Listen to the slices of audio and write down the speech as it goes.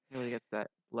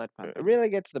It really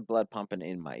gets the blood pumping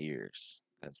in my ears,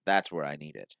 because that's where I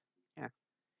need it. Yeah.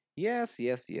 Yes,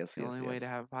 yes, It's yes, the yes, only way to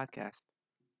yes. have a podcast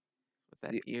with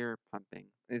that See, ear pumping.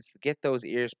 it's get those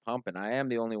ears pumping. I am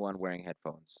the only one wearing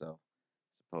headphones, so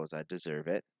suppose I deserve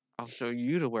it. I'll show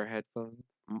you to wear headphones.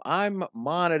 I'm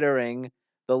monitoring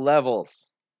the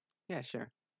levels. Yeah, sure.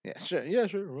 Yeah, sure. Yeah,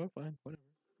 sure. Well, fine. Whatever.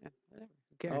 Yeah, whatever.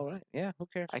 Who cares? All right. Yeah, who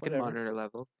cares? I can Whatever. monitor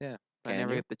levels. Yeah. But I Can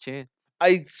never you? get the chance.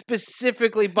 I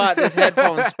specifically bought this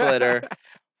headphone splitter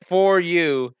for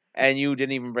you, and you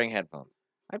didn't even bring headphones.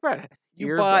 I brought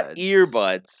You bought earbuds.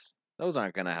 earbuds. Those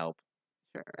aren't going to help.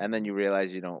 Sure. And then you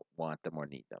realize you don't want them or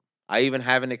need them. I even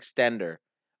have an extender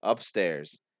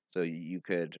upstairs so you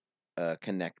could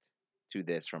connect to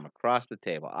this from across the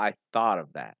table. I thought of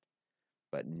that,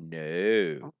 but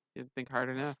no, Well, you didn't think hard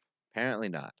enough. apparently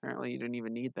not. Apparently, you didn't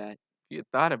even need that. If you had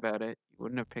thought about it, you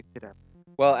wouldn't have picked it up.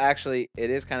 Well, actually, it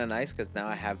is kind of nice because now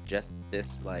I have just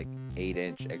this like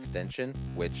 8-inch extension,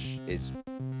 which is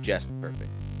just perfect.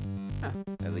 Huh.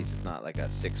 At least it's not like a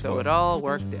 6 So foot. it all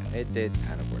worked out. It did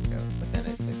kind of work out, but then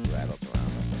it rattles around.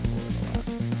 I'm like,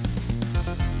 "Oh,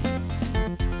 a lot."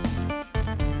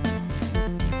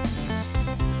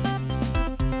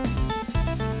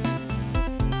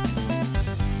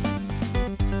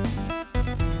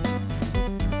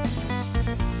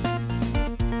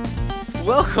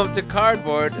 Welcome to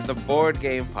Cardboard, the board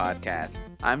game podcast.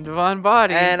 I'm Devon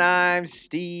Body. And I'm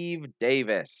Steve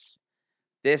Davis.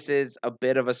 This is a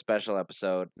bit of a special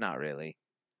episode. Not really.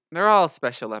 They're all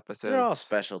special episodes. They're all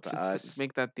special to Just us.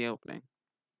 make that the opening.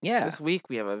 Yeah. This week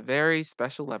we have a very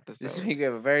special episode. This week we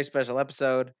have a very special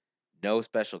episode. No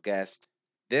special guest.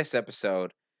 This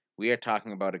episode, we are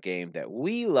talking about a game that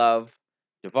we love.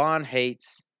 Devon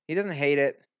hates. He doesn't hate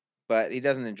it, but he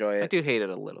doesn't enjoy I it. do hate it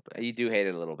a little bit. You do hate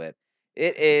it a little bit.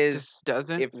 It It is just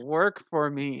doesn't if work for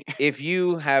me. if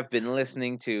you have been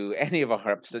listening to any of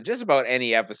our episodes, just about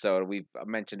any episode, we've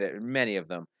mentioned it in many of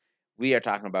them. We are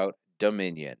talking about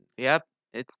Dominion. Yep,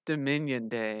 it's Dominion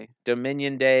Day.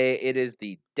 Dominion Day, it is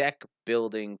the deck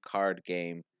building card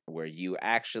game where you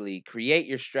actually create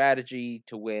your strategy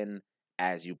to win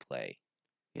as you play.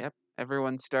 Yep,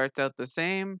 everyone starts out the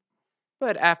same,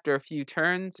 but after a few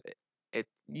turns, it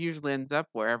usually ends up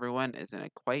where everyone is in a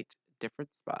quite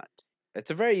different spot. It's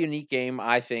a very unique game,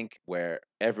 I think, where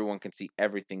everyone can see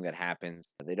everything that happens.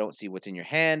 They don't see what's in your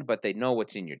hand, but they know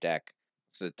what's in your deck.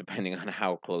 So, depending on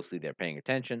how closely they're paying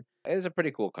attention, it is a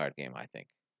pretty cool card game, I think.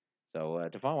 So,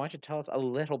 Devon, why don't you tell us a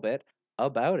little bit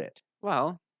about it?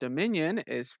 Well, Dominion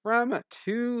is from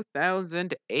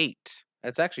 2008.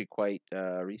 It's actually quite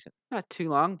recent. Not too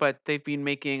long, but they've been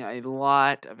making a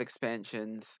lot of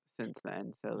expansions since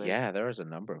then. So there's Yeah, there was a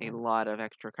number of a them. lot of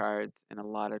extra cards and a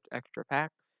lot of extra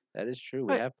packs. That is true.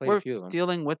 We But have played a we're few of them.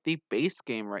 dealing with the base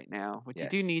game right now, which you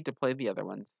do Yes. need to play the other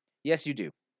ones. Yes, you do.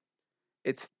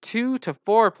 It's 2 to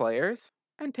 4 players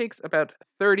and takes about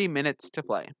 30 minutes to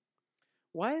play.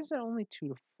 Why is it only 2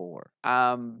 to 4?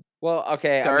 Um, Well,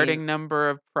 okay, starting number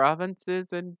of provinces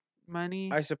and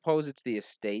money. I suppose it's the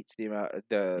estates, the amount,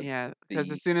 Yeah, because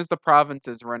the as soon as the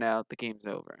provinces run out, the game's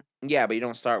over. yeah, but you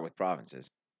don't start with provinces.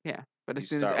 Yeah, but You as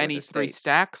soon as start with any 3 estates.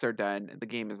 stacks are done, the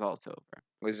game is also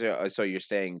over. So you're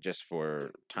saying just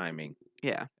for timing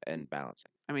Yeah, and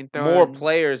balancing. I mean, More throwing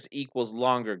players equals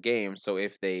longer games, so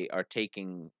if they are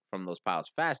taking from those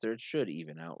piles faster, it should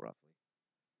even out roughly.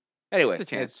 it's Anyway, a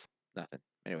chance. it's nothing.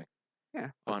 Anyway,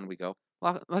 Yeah, but on we go.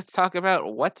 let's talk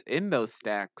about what's in those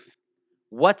stacks.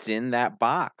 What's in that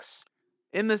box?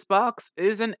 In this box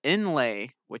is an inlay,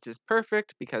 which is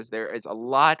perfect because there is a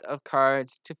lot of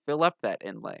cards to fill up that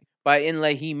inlay. By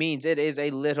inlay, he means it is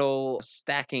a little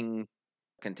stacking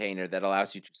container that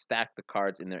allows you to stack the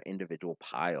cards in their individual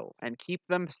piles. And keep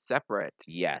them separate.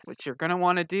 Yes. Which you're going to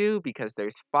want to do because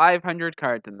there's 500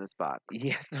 cards in this box.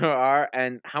 Yes, there are.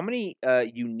 And how many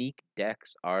unique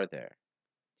decks are there?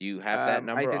 Do you have that I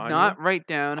number did on not you? write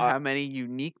down Uh, how many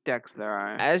unique decks there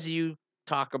are. As you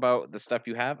talk about the stuff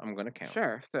you have, I'm going to count.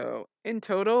 Sure. So in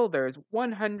total, there's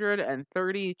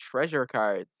 130 treasure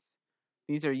cards.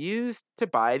 These are used to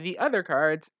buy the other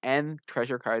cards and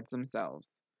treasure cards themselves.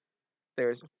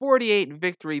 There's 48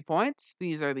 victory points.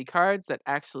 These are the cards that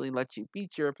actually let you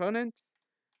beat your opponents.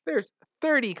 There's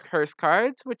 30 curse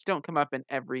cards, which don't come up in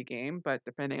every game, but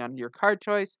depending on your card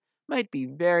choice, might be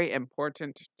very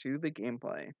important to the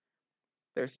gameplay.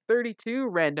 There's 32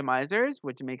 randomizers,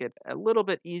 which make it a little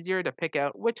bit easier to pick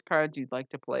out which cards you'd like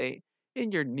to play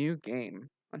in your new game.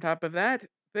 On top of that,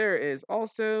 there is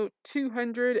also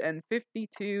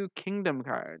 252 kingdom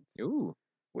cards, Ooh.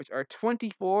 which are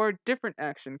 24 different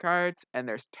action cards, and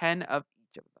there's 10 of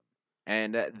each of them.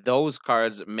 And those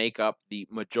cards make up the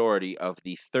majority of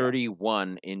the Yeah.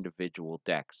 31 individual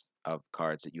decks of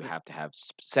cards that you Yeah. have to have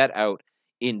set out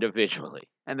individually.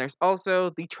 And there's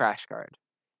also the trash card,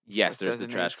 Yes, which there's the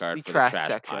trash designates card the for the trash trash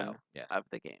section pile. Yes. of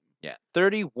the game. Yeah.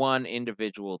 31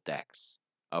 individual decks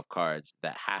of cards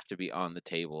that have to be on the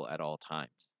table at all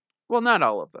times. Well, not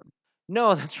all of them.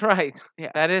 No, that's right.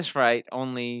 Yeah. That is right.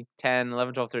 Only 10,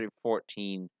 11, 12, 13,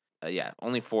 14. Yeah,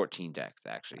 only 14 decks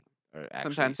actually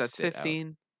Sometimes that's sit out.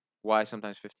 15, Why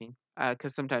sometimes 15?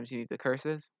 because sometimes you need the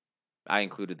curses. I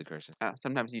included the curses.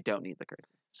 Sometimes you don't need the curses.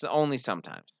 So only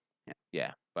sometimes. Yeah.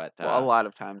 Yeah, but Well, a lot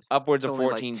of times. upwards It's of only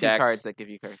like 14 two cards decks. that give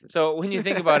you curses. So when you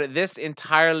think about it, this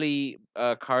entirely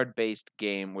card-based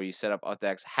game where you set up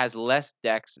decks has less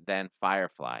decks than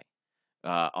Firefly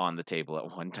on the table at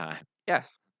one time.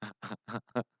 Yes,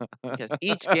 because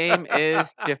each game is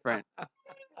different.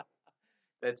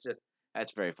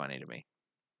 That's very funny to me.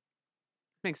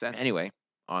 Makes sense. Anyway,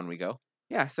 on we go.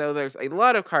 Yeah, so there's a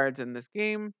lot of cards in this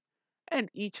game, and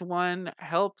each one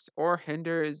helps or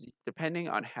hinders depending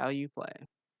on how you play.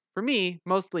 For me,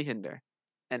 mostly hinder,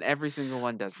 and every single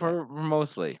one does that. For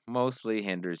mostly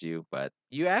hinders you, but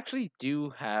you actually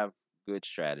do have good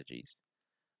strategies.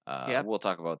 Yep, We'll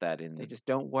talk about that they in. just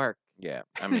don't work. Yeah,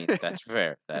 I mean that's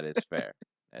fair. That is fair.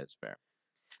 That is fair.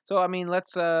 So I mean,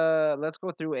 let's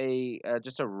go through a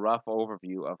just a rough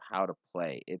overview of how to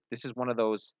play. This is one of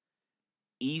those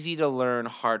easy to learn,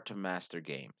 hard to master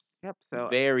games. Yep, so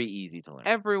Very easy to learn.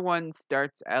 everyone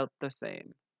starts out the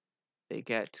same. They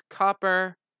get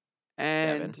copper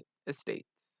 7, and estates.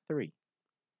 3.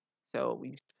 So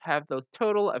we have those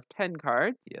total of 10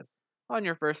 cards. Yes. On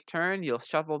your first turn, you'll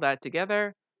shuffle that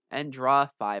together and draw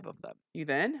 5 of them. You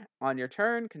then, on your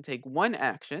turn, can take one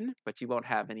action, but you won't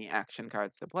have any action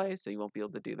cards to play, so you won't be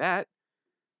able to do that.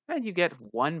 And you get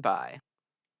one buy.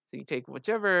 So you take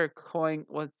whichever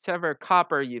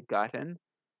copper you've gotten,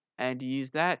 and you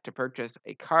use that to purchase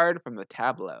a card from the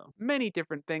tableau. Many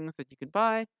different things that you can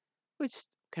buy, which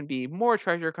can be more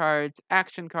treasure cards,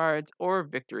 action cards, or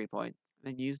victory points.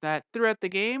 Then use that throughout the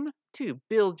game to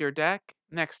build your deck.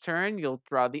 Next turn, you'll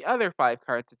draw the other 5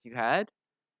 cards that you had,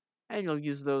 and you'll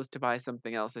use those to buy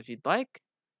something else if you'd like.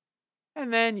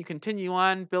 And then you continue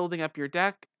on building up your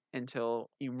deck until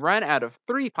you run out of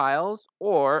 3 piles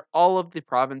or all of the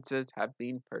provinces have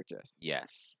been purchased.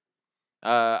 Yes.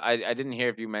 I didn't hear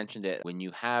if you mentioned it. When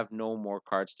you have no more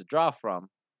cards to draw from,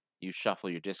 you shuffle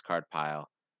your discard pile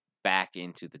back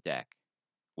into the deck,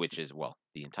 which is well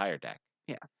the entire deck.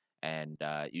 Yeah. And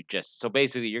you just so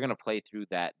basically you're gonna play through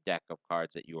that deck of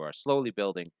cards that you are slowly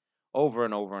building over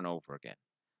and over and over again.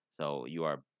 So you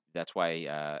are that's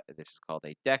why this is called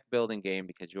a deck building game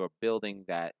because you are building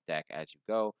that deck as you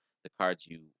go. The cards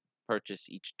you purchase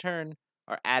each turn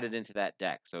are added into that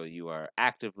deck. So you are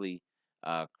actively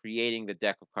creating the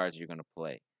deck of cards you're going to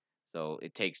play. So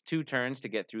it takes 2 turns to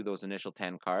get through those initial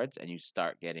 10 cards, and you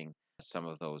start getting some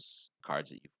of those cards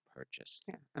that you've purchased.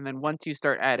 Yeah. And then once you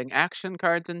start adding action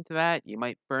cards into that, you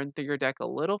might burn through your deck a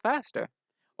little faster.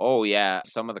 Oh yeah,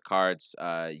 some of the cards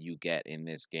you get in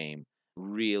this game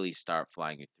really start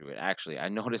flying you through it. Actually, I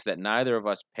noticed that neither of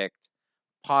us picked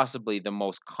possibly the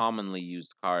most commonly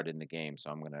used card in the game,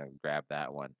 so I'm gonna grab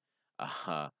that one.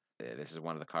 This is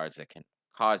one of the cards that can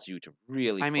cause you to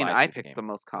really I mean, fly I through the picked game. the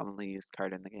most commonly used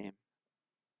card in the game.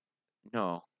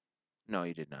 No, no,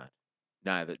 you did not.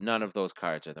 None of those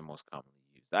cards are the most commonly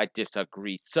used. I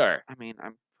disagree, sir. I mean,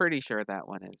 I'm pretty sure that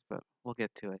one is, but we'll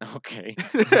get to Okay.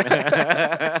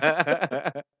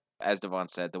 it. As Devon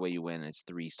said, the way you win is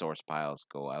 3 source piles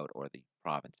go out or the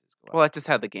provinces go Well, out. that's just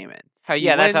how the game ends. How you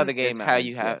Yeah, that's how win the is game how you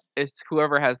ends. have Yes. is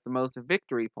whoever has the most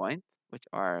victory points, which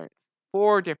are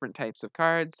 4 different types of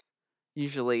cards.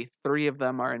 Usually 3 of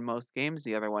them are in most games,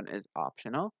 the other one is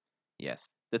optional. Yes.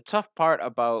 The tough part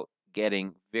about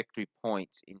getting victory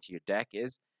points into your deck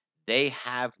is they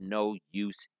have no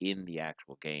use in the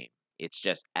actual game. It's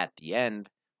just at the end,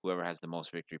 whoever has the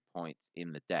most victory points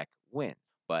in the deck wins.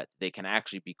 But they can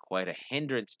actually be quite a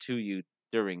hindrance to you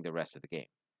during the rest of the game.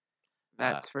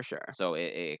 Uh, That's for sure. so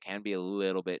it can be a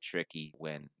little bit tricky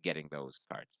when getting those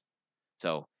cards.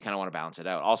 So kind of want to balance it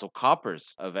out. Also,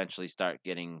 coppers eventually start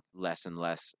getting less and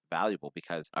less valuable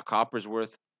because a copper's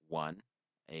worth 1,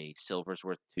 a silver's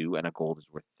worth 2, and a gold is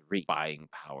worth 3 buying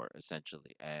power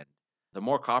essentially. And the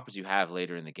more coppers you have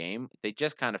later in the game, they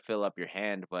just kind of fill up your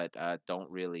hand, but don't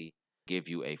really give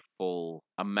you a full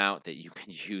amount that you can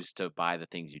use to buy the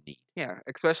things you need. Yeah,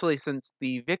 especially since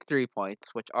the victory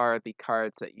points, which are the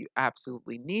cards that you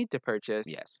absolutely need to purchase,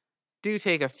 Yes, do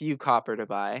take a few copper to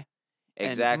buy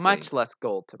and exactly. much less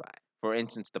gold to buy. For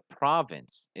instance, the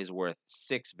province is worth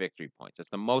 6 victory points. That's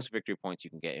the most victory points you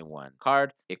can get in one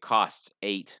card. It costs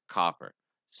 8 copper.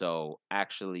 So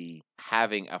actually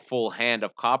having a full hand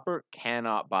of copper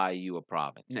cannot buy you a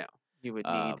province. No. You would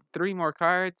need Um, 3 more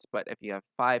cards, but if you have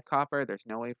 5 copper, there's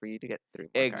no way for you to get 3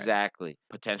 more cards. exactly.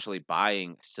 Potentially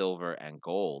buying silver and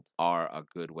gold are a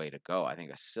good way to go. I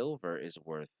think a silver is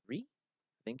worth 3.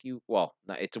 I think well,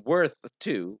 no, it's worth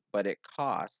 2, but it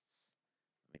costs,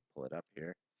 let me pull it up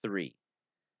here, 3.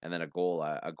 And then a gold,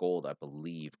 I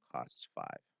believe, costs 5.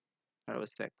 Thought it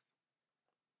was 6.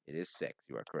 It is 6.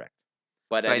 You are correct.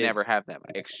 But So that I never is have that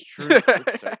many extreme. Oops,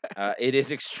 points. sorry. It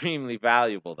is extremely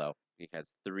valuable though,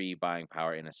 because 3 buying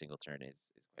power in a single turn is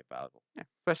quite valuable. Yeah,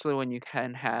 especially when you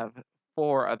can have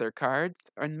 4 other cards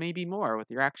and maybe more with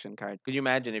your action card. Could you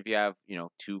imagine if you have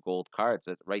 2 gold cards?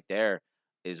 That right there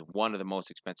is one of the most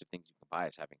expensive things you can buy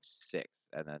is having 6.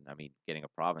 And then I mean, getting a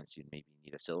province, you maybe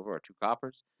need a silver or 2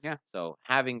 coppers. Yeah, So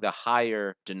having the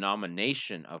higher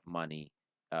denomination of money,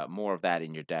 more of that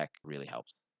in your deck really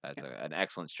helps. That's yeah, an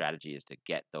excellent strategy is to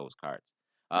get those cards.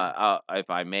 yeah. If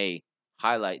I may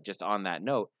highlight just on that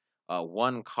note,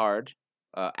 one card,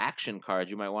 action card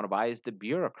you might want to buy is the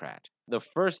bureaucrat. The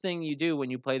first thing you do when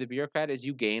you play the bureaucrat is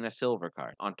you gain a silver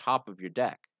card on top of your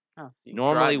deck. Oh, you can draw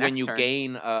it Normally, when next you turn.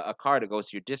 gain a card, it goes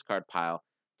to your discard pile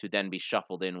to then be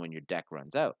shuffled in when your deck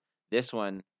runs out. This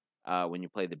one, when you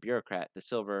play the bureaucrat, the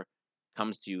silver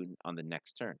comes to you on the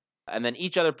next turn. And then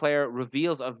each other player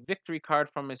reveals a victory card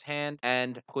from his hand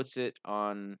and puts it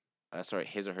on,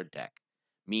 his or her deck,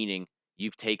 meaning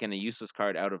you've taken a useless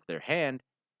card out of their hand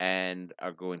and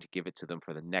are going to give it to them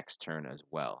for the next turn as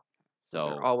well. So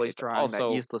they're So always it's drawing that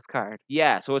also, useless card.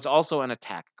 yeah, so it's also an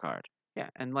attack card. Yeah,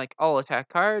 and like all attack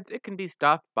cards, it can be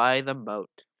stopped by the moat.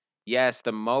 Yes,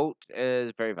 the moat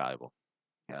is very valuable.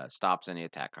 Yeah. Stops any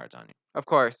attack cards on you. Of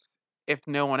course, if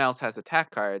no one else has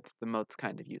attack cards, the moat's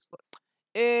kind of useless.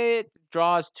 It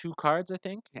draws 2 cards, I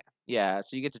think. Yeah. Yeah,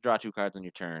 so you get to draw 2 cards on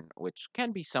your turn, which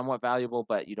can be somewhat valuable,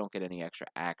 but you don't get any extra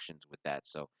actions with that.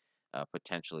 So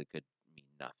potentially could mean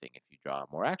nothing if you draw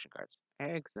more action cards.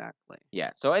 Exactly.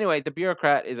 Yeah. So anyway, the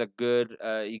bureaucrat is a good.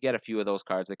 You get a few of those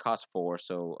cards. They cost 4,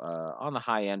 so on the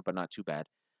high end, but not too bad.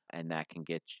 And that can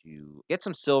get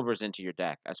some silvers into your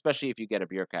deck, especially if you get a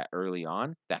bureaucrat early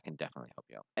on. That can definitely help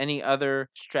you out. Any other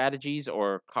strategies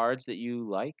or cards that you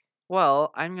like?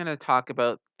 Well, I'm going to talk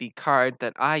about the card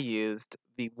that I used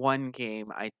the one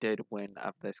game I did win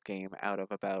of this game out of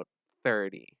about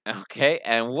 30. Okay,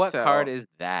 and what card So is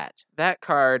that? that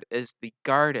card is the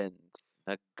Gardens,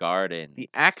 The the Gardens.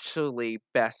 actually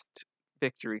best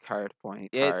victory card point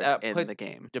It card in put the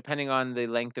game. depending on the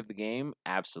length of the game,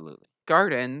 absolutely.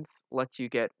 Gardens lets you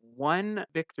get 1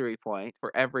 victory point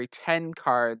for every 10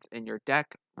 cards in your deck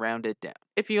rounded down.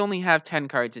 If you only have 10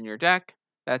 cards in your deck,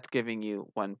 that's giving you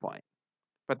 1 point.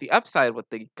 But the upside with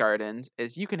the Gardens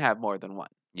is you can have more than 1.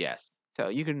 Yes. So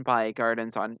you can buy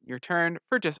Gardens on your turn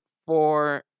for just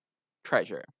 4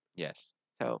 treasure. Yes.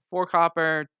 So 4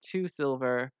 copper, 2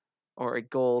 silver, or a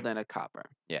gold and a copper.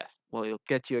 Yes. Well, you'll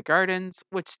get you a Gardens,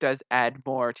 which does add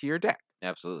more to your deck.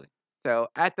 Absolutely. So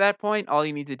at that point, all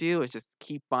you need to do is just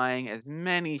keep buying as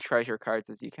many treasure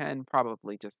cards as you can,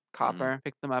 probably just Mhm. copper.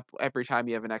 Pick them up every time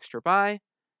you have an extra buy,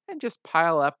 and just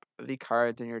pile up the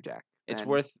cards in your deck. It's Then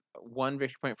worth 1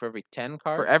 victory point for every 10 for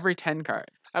cards. every 10 I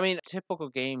cards. mean, a typical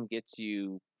game gets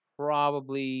you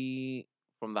probably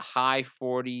from the high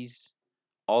 40s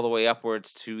all the way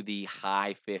upwards to the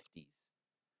high 50s.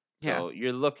 Yeah. So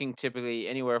you're looking typically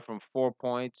anywhere from 4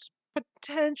 points,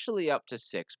 potentially up to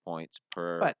 6 points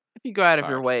per But if you go out of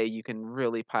your card. way, you can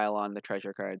really pile on the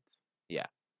treasure cards. Yeah.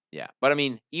 Yeah. But I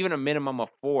mean, even a minimum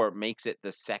of 4 makes it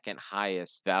the second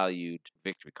highest valued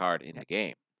victory card in Yeah. the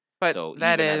game. But So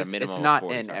that even at a is, it's minimum of not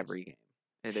 40 in cards. every game.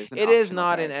 It is an It is optional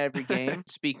not in card. every game.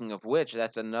 Speaking of which,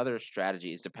 that's another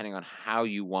strategy is depending on how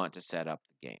you want to set up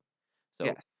the game. So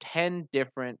Yes. 10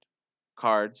 different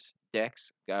cards,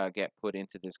 decks get put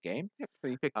into this game. Yep. So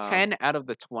you pick Um, 10 out of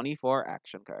the 24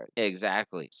 action cards.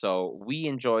 exactly. So we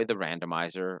enjoy the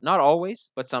randomizer, not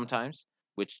always, but sometimes,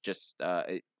 which just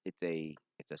it's a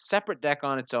separate deck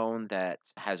on its own that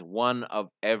has one of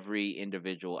every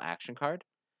individual action card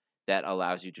that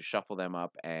allows you to shuffle them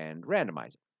up and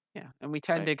randomize it. Yeah. And we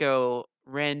tend Right? to go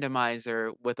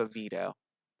randomizer with a veto.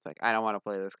 It's like, I don't want to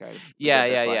play this card. We Yeah,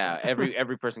 get yeah, this yeah. one.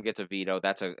 Every person gets a veto.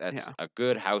 That's Yeah. a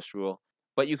good house rule.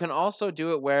 But you can also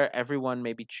do it where everyone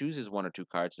maybe chooses 1 or 2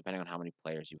 cards depending on how many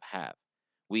players you have.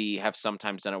 We have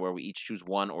sometimes done it where we each choose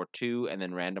 1 or 2 and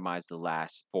then randomize the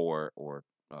last 4 or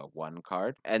 1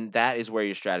 card. And that is where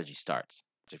your strategy starts.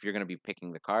 So if you're going to be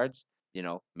picking the cards,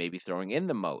 maybe throwing in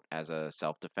the moat as a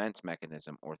self-defense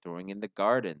mechanism or throwing in the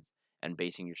gardens and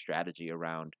basing your strategy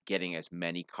around getting as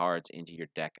many cards into your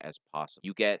deck as possible.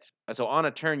 You get so on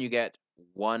a turn you get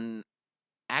one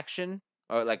action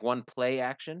or like one play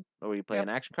action where you play Yep. an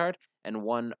action card and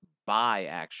one buy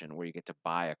action where you get to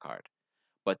buy a card.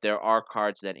 But there are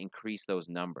cards that increase those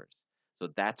numbers. So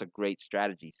that's a great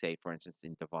strategy, say for instance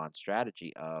in Devon's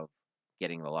strategy of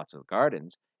getting the lots of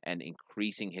gardens and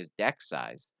increasing his deck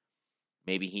size.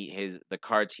 Maybe the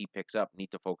cards he picks up need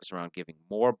to focus around giving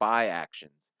more buy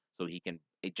actions so he can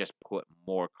just put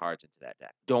more cards into that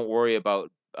deck. Don't worry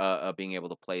about being able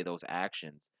to play those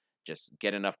actions. Just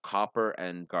get enough copper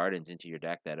and gardens into your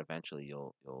deck that eventually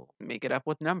you'll Make it up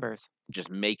with numbers. just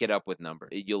make it up with numbers.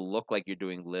 You'll look like you're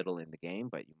doing little in the game,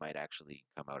 but you might actually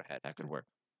come out ahead. That could work.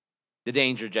 The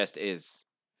danger just is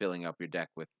filling up your deck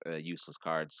with useless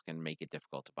cards can make it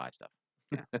difficult to buy stuff.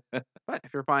 Yeah. But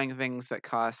if you're buying things that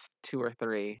cost 2 or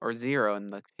 3 or 0 in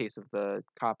the case of the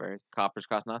coppers, Coppers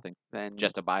cost nothing, then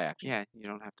just a buy action. yeah, you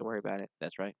don't have to worry about it.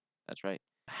 That's right. That's right.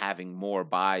 Having more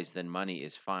buys than money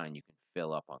is fine. You can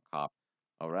fill up on cop.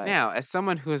 All right. Now, as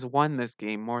someone who has won this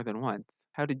game more than once,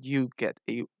 how did you get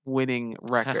a winning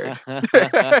record?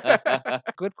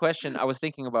 Good question. I was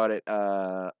thinking about it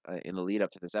in the lead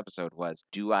up to this episode was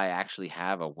do I actually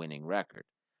have a winning record?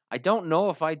 I don't know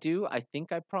if I do. I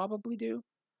think I probably do.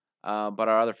 But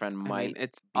our other friend I mean, might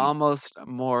it's be. almost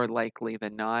more likely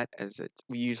than not, as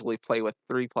we usually play with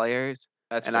 3 players,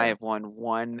 That's and I fair. have won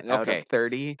 1 out of Okay,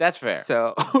 30. that's fair.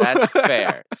 So That's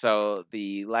fair. So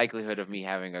the likelihood of me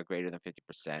having a greater than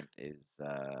 50% is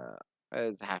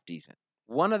half decent.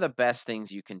 One of the best things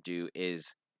you can do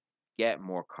is get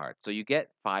more cards. So you get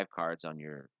 5 cards on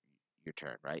your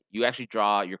turn, right? You actually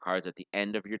draw your cards at the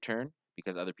end of your turn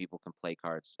because other people can play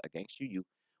cards against you. You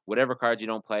whatever cards you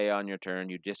don't play on your turn,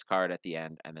 you discard at the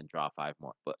end and then draw 5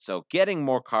 more. But so getting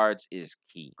more cards is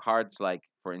key. Cards like,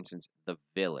 for instance, the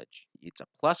Village. It's a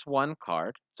 +1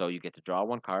 card, so you get to draw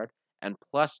 1 card, and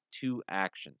 +2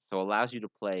 actions, so allows you to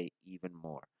play even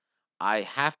more. I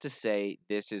have to say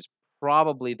this is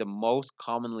probably the most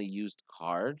commonly used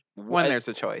card when there's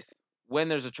a choice. when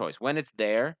there's a choice. When it's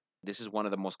there, this is one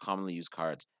of the most commonly used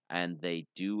cards, and they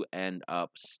do end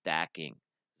up stacking.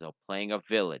 So playing a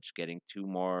Village, getting 2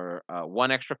 more,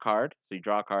 1 extra card. So you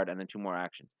draw a card and then 2 more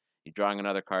actions. You're drawing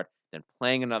another card, then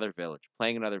playing another Village,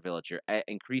 playing another Village. You're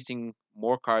increasing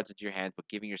more cards into your hand, but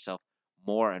giving yourself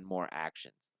more and more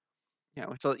actions. Yeah,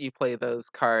 which let you play those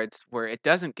cards where it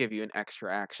doesn't give you an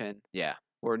extra action, Yeah.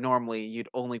 where normally you'd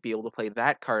only be able to play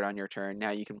that card on your turn.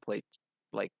 Now you can play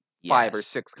like 5 or Yes.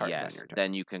 6 cards on Yes. your turn.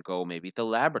 Then you can go maybe the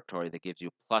Laboratory that gives you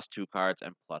 +2 cards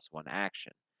and +1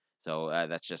 action. So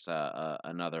that's just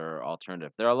another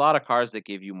alternative. There are a lot of cards that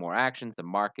give you more actions. The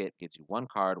Market gives you 1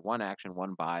 card, 1 action,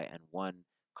 1 buy, and 1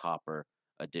 copper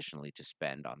additionally to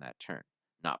spend on that turn.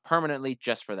 Not permanently,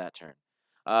 just for that turn.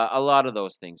 A lot of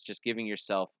those things, just giving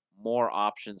yourself more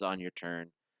options on your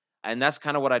turn. And that's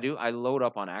kind of what I do. I load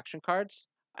up on action cards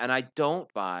and I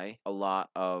don't buy a lot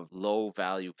of low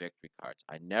value victory cards.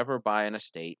 I never buy an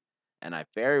estate, and I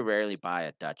very rarely buy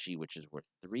a duchy, which is worth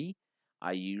 3.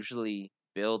 I usually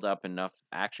build up enough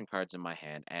action cards in my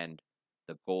hand and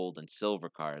the gold and silver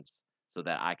cards so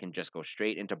that I can just go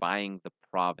straight into buying the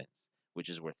province, which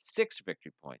is worth 6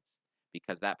 victory points,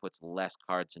 because that puts less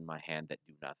cards in my hand that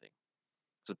do nothing.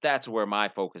 So that's where my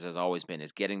focus has always been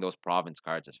is getting those province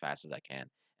cards as fast as I can.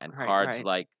 And Right, cards right.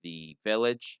 like the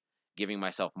Village, giving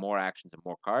myself more actions and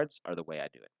more cards are the way I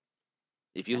do it.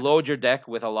 If you Yeah. load your deck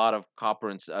with a lot of copper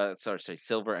and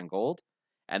silver and gold,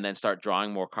 and then start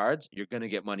drawing more cards, you're gonna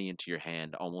get money into your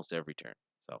hand almost every turn.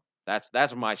 So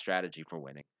that's my strategy for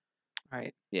winning.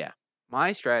 Right. Yeah.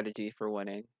 My strategy for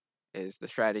winning is the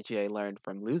strategy I learned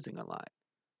from losing a lot,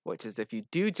 which is if you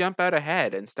do jump out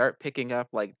ahead and start picking up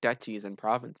like duchies and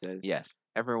provinces, Yes.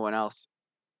 everyone else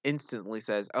instantly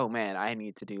says, "Oh man, I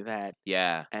need to do that,"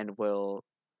 Yeah. and will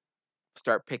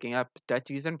start picking up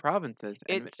duchies and provinces.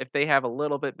 And It's if they have a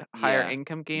little bit higher yeah.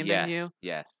 income gain than you, Yes.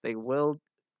 Yes. they will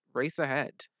race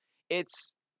ahead.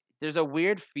 It's there's a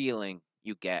weird feeling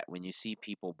you get when you see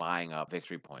people buying up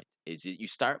victory points. You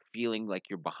start feeling like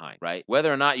you're behind, right?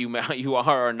 Whether or not you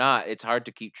are or not, it's hard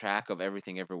to keep track of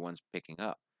everything everyone's picking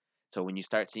up. So when you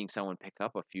start seeing someone pick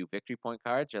up a few victory point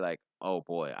cards, you're like, oh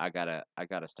boy, I gotta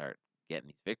start getting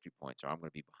these victory points, or I'm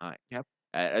gonna be behind. Yep.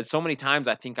 So many times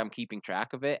I think I'm keeping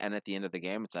track of it, and at the end of the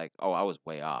game, it's like, oh, I was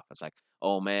way off. It's like,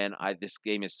 oh man, I this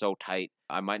game is so tight,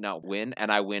 I might not win,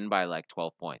 and I win by like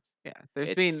 12 points. Yeah.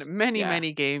 There's been It's many, yeah.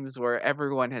 many games where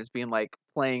everyone has been like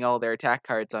playing all their attack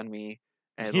cards on me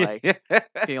and Yeah. like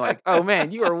being like, "Oh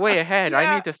man, you are way ahead. I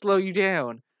Yeah. need to slow you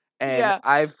down." And Yeah.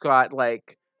 I've got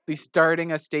like the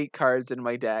starting estate cards in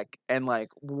my deck and like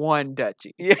one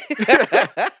duchy. Yeah.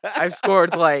 I've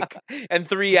scored like And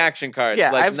 3 action cards,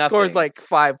 yeah, like I've scored nothing. like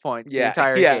 5 points the Yeah,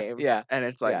 entire yeah, game, yeah, and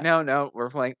it's like yeah. no, we're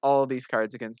playing all these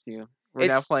cards against you. We're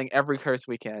now It's playing every curse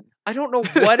we can. I don't know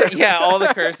what it yeah, all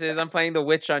the curses, I'm playing the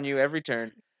witch on you every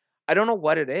turn. I don't know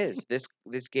what it is. This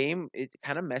game, it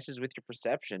kinda messes with your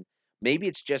perception. Maybe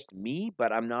it's just me,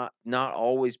 but I'm not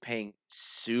always paying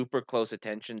super close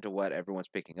attention to what everyone's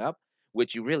picking up,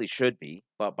 which you really should be.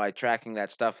 But by tracking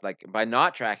that stuff, like by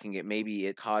not tracking it, maybe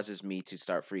it causes me to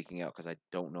start freaking out because I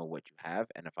don't know what you have.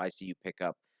 And if I see you pick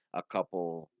up a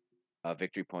couple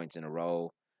victory points in a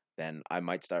row, then I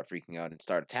might start freaking out and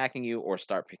start attacking you, or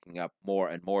start picking up more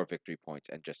and more victory points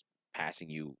and just passing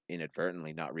you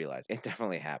inadvertently, not realizing. It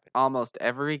definitely happened. Almost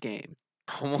every game.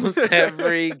 Almost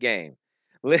every game.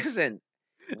 Listen,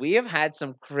 we have had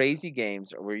some crazy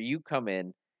games where you come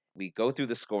in, we go through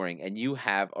the scoring, and you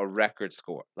have a record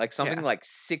score, like something Yeah. like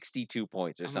 62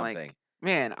 points or I'm like, something.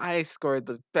 man, I scored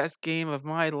the best game of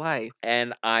my life.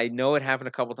 And I know it happened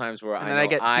a couple times where And I then I know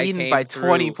get I beaten came by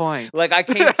 20 through, points. like I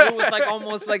came through with like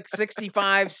almost like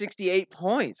 65, 68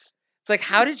 points. It's like,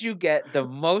 how did you get the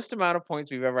most amount of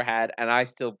points we've ever had and I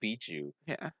still beat you?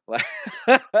 Yeah. Like,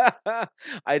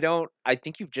 I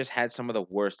think you've just had some of the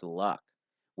worst luck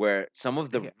where some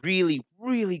of the Yeah. really,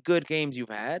 really good games you've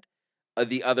had,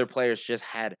 the other players just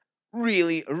had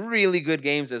really, really good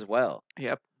games as well.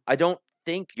 Yep. I don't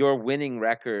think your winning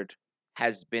record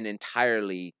has been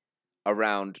entirely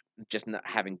around just not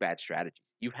having bad strategies.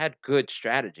 You've had good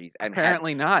strategies and had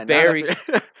Apparently not. Not very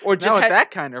after or not just with had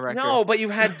that kind of record. no, but you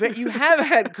have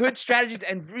had good strategies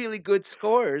and really good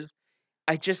scores.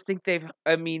 I just think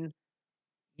I mean,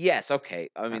 yes, okay.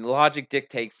 I Uh, mean, logic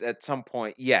dictates at some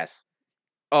point, yes.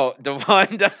 Oh,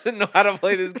 Devon doesn't know how to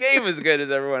play this game as good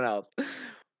as everyone else.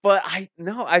 But I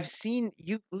no, I've seen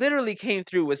you literally came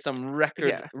through with some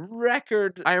Yeah.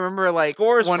 record I remember like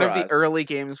scores one for of the us. early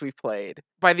games we played.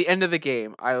 By the end of the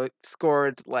game,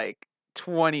 scored like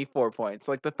 24 points.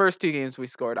 Like the first two games we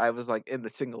scored, I was like in the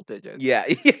single digits. Yeah,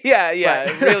 yeah, But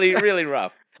yeah. Really, really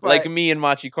rough. Like but me and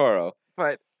Machikoro.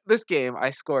 but this game I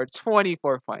scored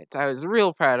 24 points. I was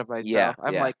real proud of Yeah, myself.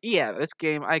 I'm yeah. like, yeah, this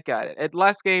game I got it. At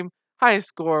last game, highest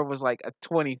score was like a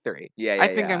 23. Yeah, I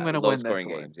yeah, think I'm yeah. gonna Low win this scoring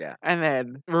one. games, yeah. And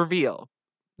then reveal.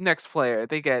 Next player,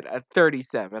 they get a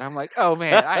 37. I'm like, oh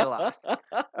man, I lost.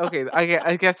 Okay,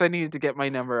 I guess I needed to get my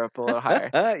number up a little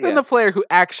higher. Then Yeah. the player who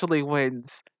actually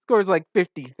wins scores like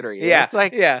 53, and Yeah, it's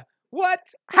like, yeah. What?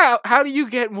 how do you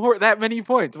get that many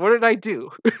points? What did I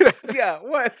do? Yeah,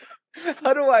 what?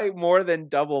 How do I more than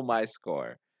double my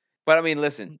score? But I mean,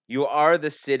 listen, you are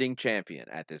the sitting champion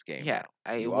at this game Yeah,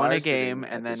 now. I You won are a game sitting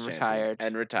and at this then champion retired.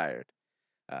 and retired.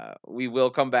 We will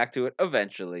come back to it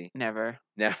eventually. Never.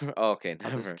 Never. Okay,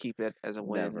 I'll just never, keep it as a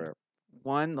win. never.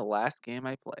 Won the last game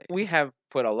I played. We have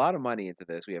put a lot of money into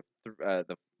this. We have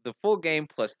the full game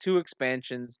plus 2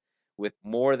 expansions with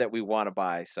more that we want to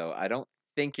buy. So I don't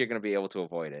think you're going to be able to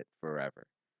avoid it forever.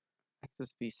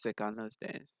 Just be sick on those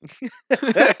days.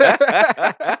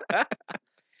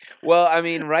 Well, I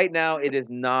mean, right now it is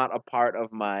not a part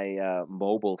of my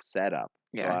mobile setup.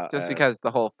 So, Yeah, just because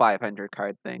the whole 500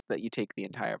 card thing that you take the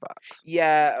entire box.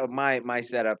 yeah, my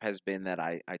setup has been that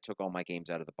I took all my games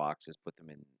out of the boxes, put them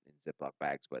in Ziploc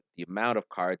bags. But the amount of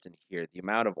cards in here, the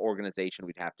amount of organization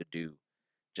we'd have to do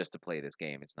just to play this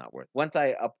game, it's not worth. Once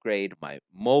I upgrade my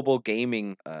mobile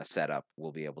gaming setup,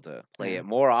 we'll be able to play Yeah. it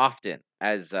more often,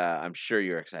 as I'm sure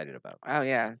you're excited about. Oh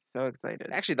yeah, so excited.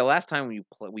 Actually, the last time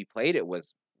we played it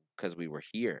was because we were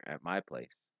here at my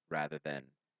place rather than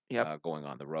Yep. going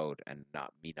on the road and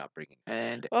not bringing.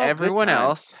 And Oh, good everyone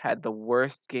else times. had the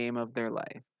worst game of their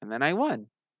life, and then I won.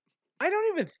 I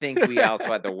don't even think we also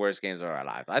had the worst games of our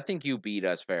lives. I think you beat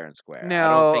us fair and square. I don't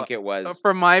No, think it was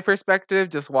from my perspective,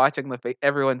 just watching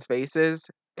everyone's faces,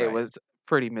 it right. was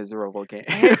pretty miserable game.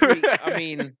 I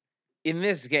mean, in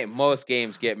this game, most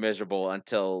games get miserable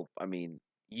until, I mean,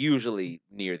 usually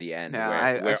near the end No, where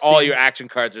I've all your seen action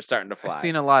cards are starting to I've fly.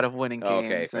 seen a lot of winning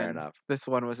Okay, games, fair and enough. this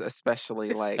one was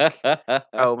especially like,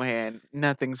 oh man,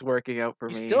 nothing's working out for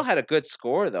You still me. had a good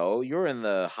score though. You were in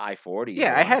the high 40s, I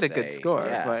Yeah, I want to had a good say. score,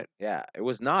 Yeah. but Yeah. It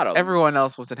was not a everyone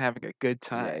else wasn't having a good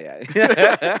time.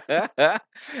 yeah,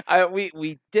 yeah.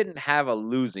 We didn't have a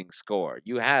losing score.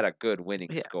 You had a good winning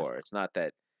Yeah, score. It's not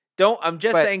that don't I'm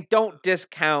just but saying don't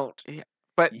discount. yeah,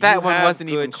 but You that one have wasn't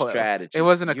even good close. It strategies.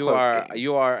 wasn't a close game.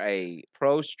 You are a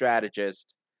pro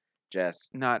strategist.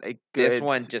 Just Not a this good.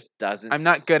 one just doesn't I'm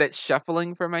not good at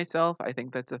shuffling for myself. I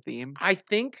think that's a theme. I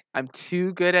think I'm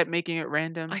too good at making it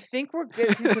random. I think we're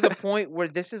getting to the point where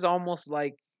this is almost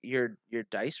like your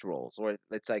dice rolls, or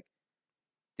it's like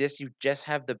you just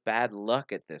have the bad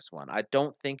luck at this one. I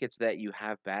don't think it's that you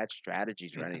have bad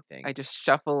strategies or Yeah. anything. I just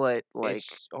shuffle it like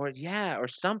It's or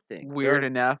something. weird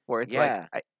enough where it's like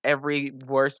Yeah. every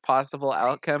worst possible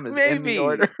outcome is in the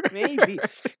order. Maybe,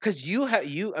 because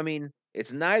I mean,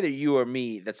 it's neither you or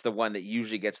me that's the one that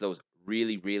usually gets those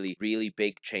really, really, really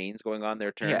big chains going on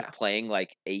their turn, Yeah. playing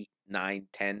like 8, 9,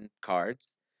 10 cards.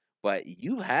 But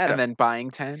you had And then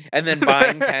buying 10. and then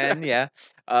buying 10, yeah.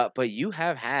 But you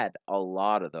have had a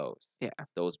lot of those. Yeah.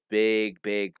 Those big,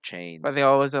 big But they chains.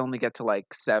 always only get to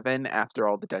like 7 after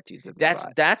all the duchies have been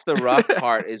bought. That's the rough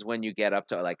part is when you get up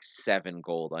to like 7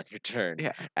 gold on your turn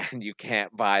Yeah. and you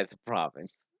can't buy the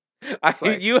province. It's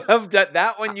like You have done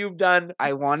that I, one you've done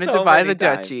I wanted to so buy many the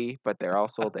times. duchy, but they're all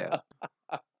sold out.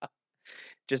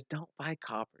 Just don't buy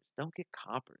coppers. Don't get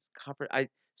coppers. I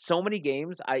so many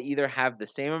games I either have the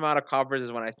same amount of coppers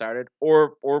as when I started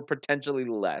or potentially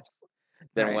less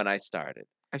than Right. when I started.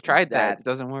 I've tried that. That It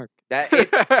doesn't work. that it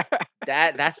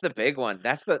that's the big one.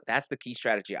 That's the key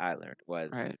strategy I learned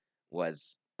Right.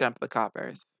 was Dump the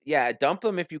coppers. yeah, dump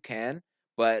them if you can,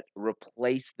 but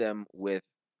replace them with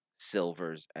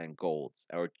silvers and golds,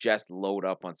 or just load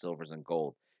up on silvers and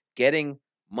gold. Getting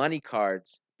money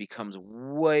cards becomes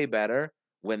way better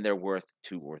when they're worth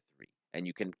 2 or 3. And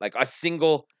you can like a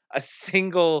single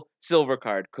silver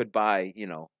card could buy,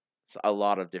 a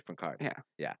lot of different cards. Yeah.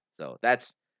 Yeah. So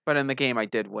that's But in the game I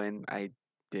did win. I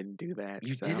didn't do that.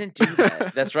 you So didn't do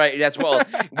that. That's right. That's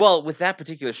well, with that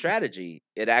particular strategy,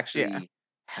 it yeah. actually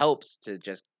helps to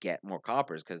just get more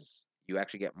coppers because you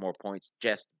actually get more points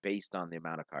just based on the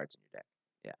amount of cards in your deck.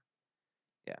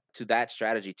 Yeah. Yeah. To that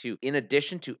strategy too. In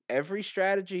addition to every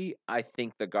strategy, I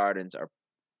think the gardens are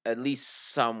at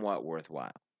least somewhat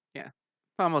worthwhile. Yeah.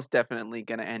 It's almost definitely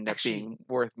gonna end up Actually, being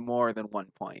worth more than 1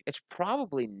 point. it's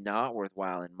probably not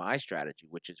worthwhile in my strategy,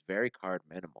 which is very card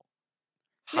minimal.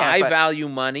 Yeah, High but value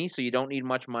money, so you don't need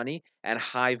much money, and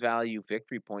high value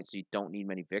victory points, so you don't need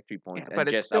many victory yeah, points, and but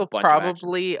it's just a still bunch of actions.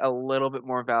 probably a little bit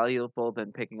more valuable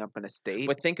than picking up an estate,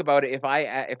 But think about it, if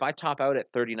I top out at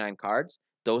 39 cards,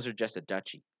 those are just a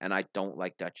duchy, and I don't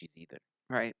like duchies either.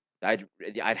 right? I'd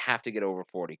have to get over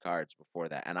 40 cards before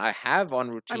that, and I have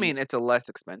on I routine. mean, it's a less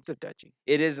expensive duchy.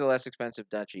 It is a less expensive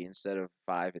duchy. Instead of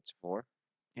 5, it's 4.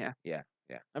 Yeah. Yeah,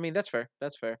 yeah. I mean, that's fair.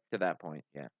 That's fair to that point.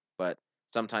 Yeah, but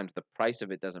sometimes the price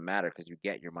of it doesn't matter because you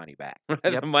get your money back. The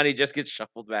Yep. money just gets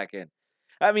shuffled back in.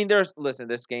 I mean, listen.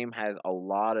 This game has a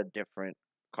lot of different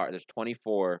cards. There's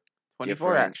 24 24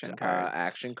 different action cards.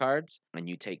 action cards, and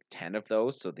you take 10 of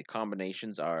those. So the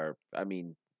combinations are, I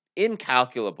mean,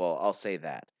 incalculable. I'll say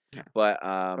that. Yeah. But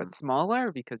But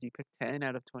smaller because you picked 10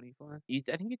 out of 24. I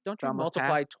think don't It's you almost half.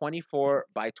 multiply 24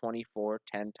 by 24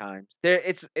 10 times?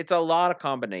 It's a lot of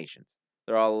combinations.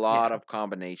 There are a lot Yeah. of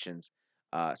combinations.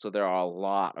 So there are a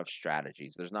lot of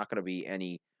strategies. There's not going to be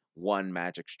any one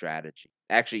magic strategy.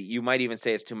 Actually, you might even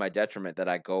say it's to my detriment that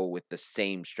I go with the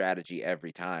same strategy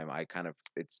every time.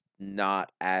 It's not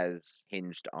as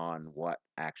hinged on what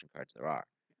action cards there are.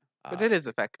 But Uh, it is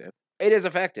effective. it is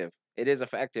effective. It is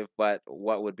effective, but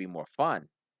what would be more fun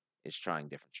is trying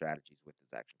different strategies with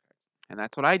this action card. And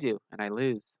that's what I do. And I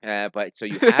lose. But so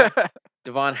you have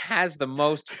Devon has the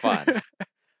most fun.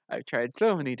 I've tried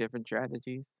so many different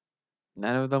strategies.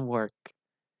 None of them work.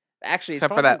 Actually, it's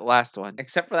Except for that probably last one.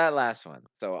 except for that last one.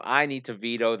 So I need to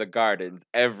veto the gardens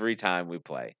every time we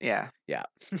play. Yeah. Yeah.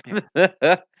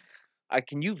 Yeah.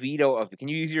 Can you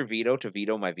use your veto to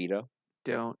veto my veto?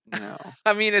 Don't know.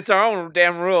 I mean, it's our own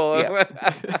damn rule.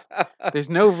 Yep. There's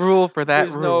no rule for that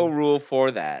There's no rule. rule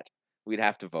for that. We'd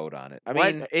have to vote on it. I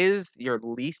What mean, is your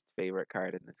least favorite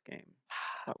card in this game?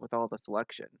 What with all the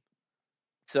selection?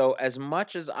 so as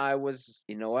much as I was,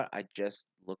 you know what? I just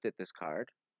looked at this card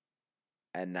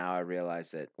and now I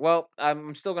realize that, well,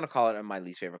 I'm still going to call it my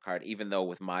least favorite card, even though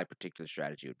with my particular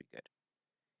strategy it would be good.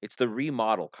 It's the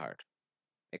remodel card.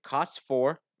 It costs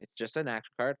 4. It's just an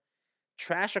action card.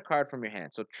 Trash a card from your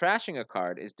hand. So trashing a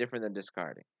card is different than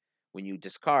discarding. When you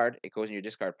discard, it goes in your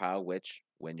discard pile, which,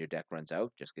 when your deck runs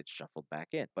out, just gets shuffled back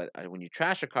in. But when you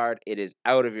trash a card, it is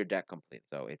out of your deck completely.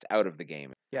 So it's out of the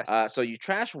game. Yes. So you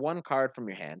trash 1 card from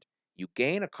your hand. You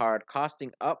gain a card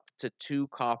costing up to 2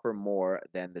 copper more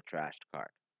than the trashed card.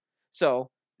 So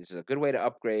this is a good way to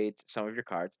upgrade some of your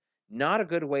cards. Not a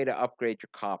good way to upgrade your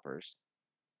coppers,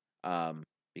 um,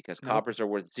 because Nope. coppers are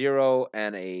worth 0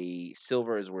 and a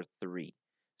silver is worth 3.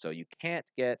 So you can't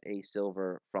get a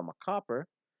silver from a copper.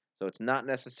 So it's not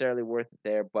necessarily worth it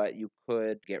there, but you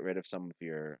could get rid of some of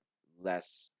your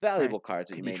less Right. valuable cards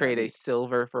that you Can you may not trade a need.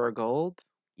 silver for a gold?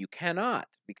 You cannot,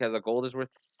 because a gold is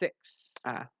worth 6.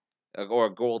 Ah, Or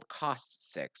a gold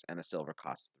costs 6 and a silver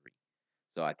costs 3.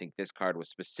 So I think this card was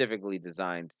specifically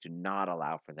designed to not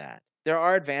allow for that. There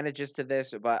are advantages to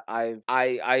this, but I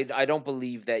don't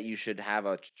believe that you should have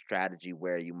a strategy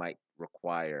where you might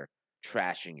require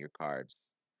trashing your cards.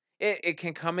 It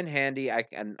can come in handy. I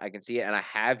can see it, and I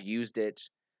have used it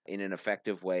in an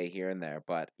effective way here and there.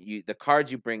 But the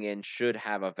cards you bring in should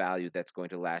have a value that's going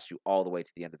to last you all the way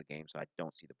to the end of the game. So I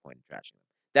don't see the point in trashing them.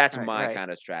 That's Right, my right. kind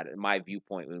of strategy, my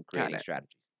viewpoint when Got creating it.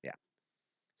 strategies. Yeah.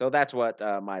 So that's what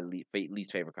my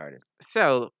least favorite card is.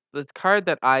 So the card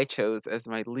that I chose as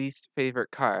my least favorite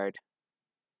card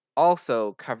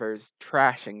also covers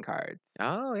trashing cards.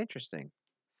 Oh, interesting.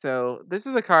 So this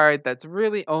is a card that's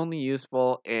really only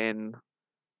useful in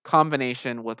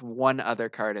combination with one other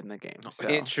card in the game. So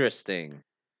Interesting.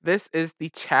 this is the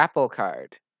Chapel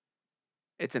card.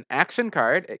 It's an action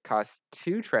card. It costs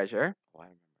 2 treasure, Oh, I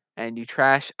remember. and you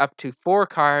trash up to 4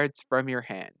 cards from your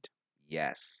hand.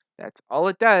 Yes. That's all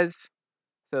it does.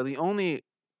 So the only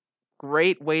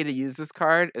great way to use this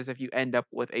card is if you end up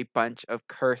with a bunch of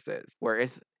curses.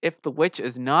 Whereas if the Witch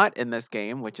is not in this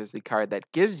game, which is the card that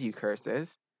gives you curses,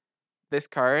 this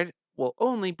card will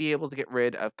only be able to get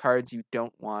rid of cards you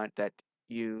don't want that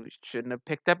you shouldn't have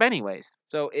picked up anyways.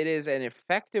 So it is an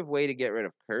effective way to get rid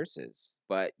of curses,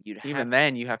 but you'd Even have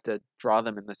then, you have to draw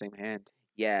them in the same hand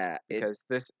yeah, it because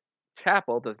this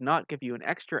chapel does not give you an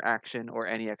extra action or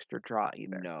any extra draw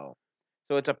either. no.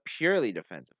 So it's a purely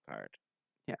defensive card.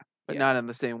 Yeah, but Yeah. not in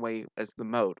the same way as the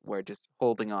moat, where just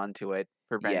holding on to it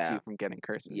prevents you Yeah. from getting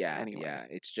curses Yeah. anyways.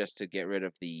 It's just to get rid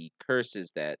of the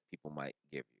curses that people might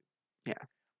give you. Yeah.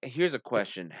 Here's a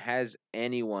question. Has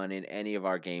anyone in any of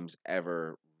our games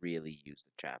ever really used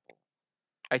the chapel?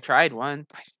 I tried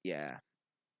once, Yeah.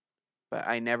 but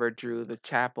I never drew the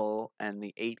chapel and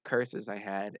the 8 curses I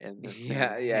had in the same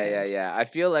hand. Yeah. I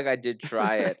feel like I did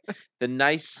try it. The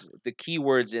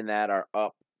keywords in that are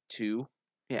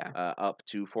Yeah, up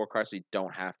to 4 cards, so you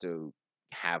don't have to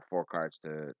have 4 cards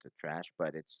to trash.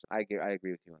 But I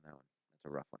agree with you on that one. That's a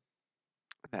rough one.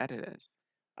 that it is.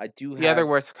 I do The other have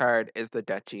worst card is the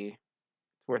Duchy. It's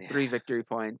worth yeah 3 victory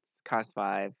points, costs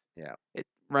 5. yeah It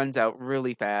runs out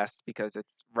really fast because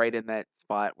it's right in that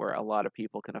spot where a lot of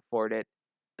people can afford it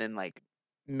in like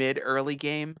mid early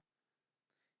game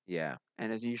yeah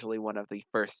and is usually one of the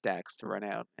first stacks to run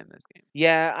out in this game.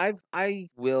 yeah. I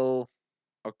will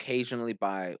occasionally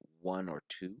buy one or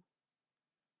two,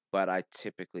 but I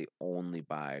typically only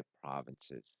buy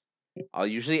provinces. I'll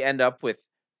usually end up with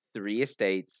 3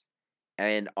 estates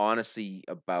and honestly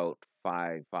about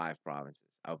five provinces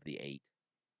of the 8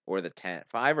 or the 10,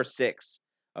 5 or 6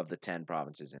 of the 10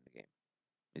 provinces in the game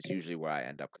is usually where I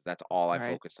end up because that's all I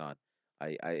Right? focus on.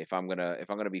 If I'm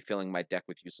gonna be filling my deck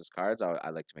with useless cards, I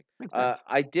like to make. Makes sense.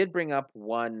 I did bring up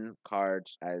one card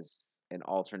as an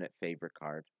alternate favorite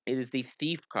card. It is the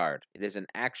Thief card. It is an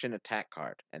action attack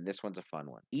card, and this one's a fun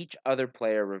one. Each other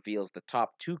player reveals the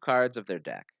top 2 cards of their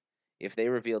deck. If they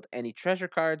revealed any treasure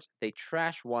cards, they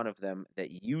trash one of them that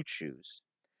you choose,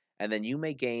 and then you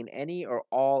may gain any or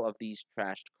all of these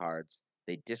trashed cards.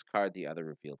 They discard the other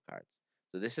revealed cards.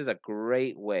 So this is a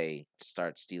great way to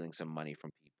start stealing some money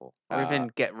from people. Or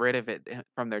even get rid of it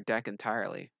from their deck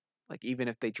entirely. Like even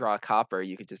if they draw a copper,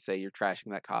 you could just say you're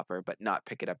trashing that copper, but not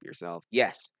pick it up yourself.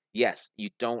 Yes, you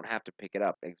don't have to pick it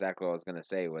up. Exactly what I was gonna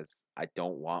say was I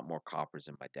don't want more coppers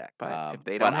in my deck. But if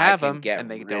they But don't I have can them get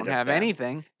and they rid don't of have them.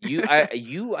 anything,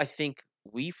 I think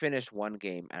we finished one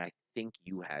game and I think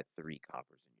you had 3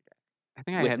 coppers in your deck I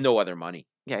think I with had no other money.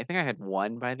 yeah, I think I had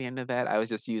one by the end of that. I was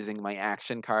just using my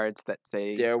action cards that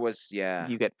say There was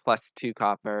you get +2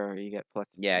 copper or you get plus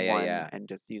one yeah. and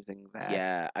just using that.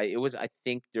 Yeah, I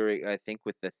think I think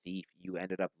with the thief you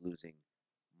ended up losing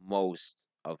most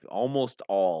of almost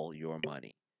all your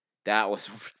money. That was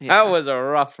that Yeah. was a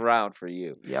rough round for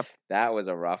you. Yep. That was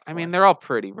a rough I mean, one. they're all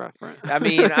pretty rough, right?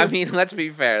 Let's be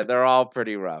fair. They're all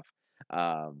pretty rough.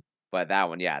 Um, but that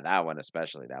one, yeah, that one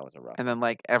especially, that was a rough And one. then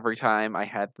like every time I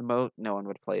had the moat, no one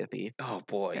would play a thief. Oh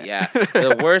boy, Yeah. yeah.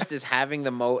 The worst is having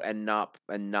the moat and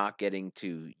not getting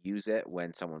to use it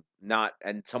when someone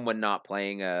not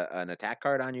playing an attack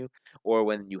card on you, or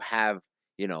when you have,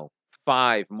 you know,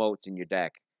 5 moats in your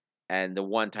deck, and the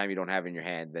one time you don't have it in your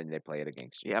hand, then they play it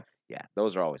against you. Yep. Yeah,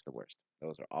 those are always the worst.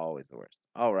 Those are always the worst.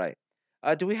 All right.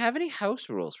 Do we have any house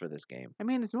rules for this game? I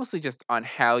mean, it's mostly just on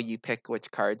how you pick which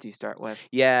cards you start with.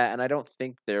 Yeah, and I don't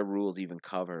think their rules even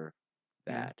cover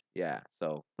Yeah. that. Yeah,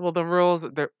 so Well, the rules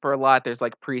there for a lot, there's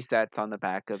like presets on the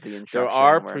back of the there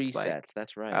are instruction where it's like, presets.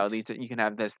 That's oh, right. these are, you can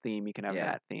have this theme, you can have Yeah,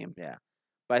 that theme. yeah.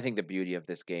 But I think the beauty of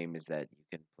this game is that you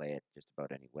can play it just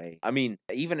about any way. I mean,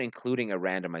 even including a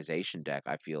randomization deck,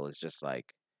 I feel is just like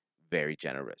very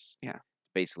generous. Yeah.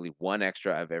 Basically, one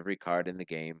extra of every card in the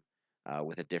game.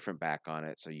 with a different back on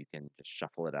it, so you can just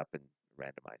shuffle it up and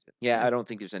randomize it. Yeah, Yeah. I don't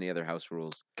think there's any other house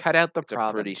rules. Cut out the It's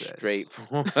a pretty provinces.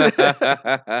 straightforward.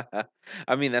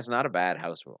 I mean, that's not a bad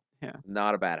house rule. Yeah. It's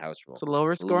not a bad house It's rule. a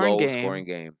lower scoring Low game, scoring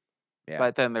game. Yeah.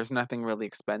 but then there's nothing really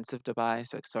expensive to buy,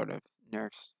 so it sort of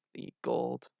nerfs the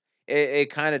gold.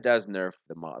 It kind of does nerf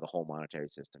the whole monetary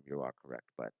system. You are correct,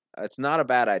 but it's not a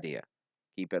bad idea.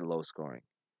 Keep it low scoring.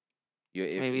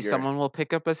 If Maybe you're someone will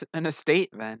pick up an estate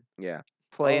then. yeah.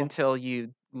 Play Oh, until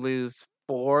you lose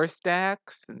 4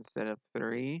 stacks instead of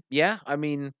 3. yeah, I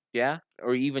mean, yeah,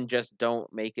 or even just don't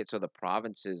make it so the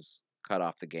provinces cut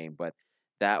off the game, but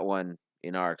that one,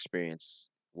 in our experience,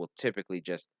 will typically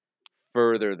just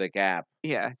further the gap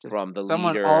Yeah, just from the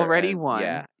someone leader already and won,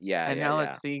 and now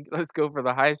yeah. let's go for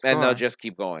the high And they'll score. just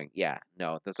keep going. Yeah,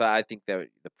 no, that's why I think that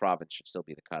the province should still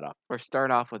be the cutoff. Or start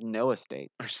off with no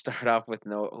estate. Or start off with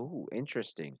no. Ooh,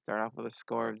 interesting. Start off with a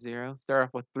score of 0. Start off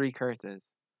with 3 curses.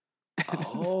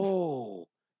 Oh,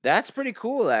 that's pretty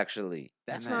cool, actually.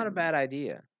 And That's not a then, bad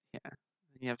idea. yeah,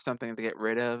 you have something to get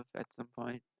rid of at some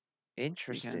point. You can.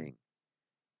 Interesting.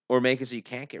 Or make it so you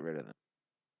can't get rid of them.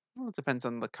 Well, it depends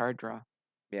on the card draw.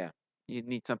 Yeah. You'd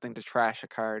need something to trash a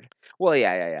card. Well,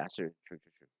 yeah. True.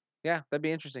 Yeah, that'd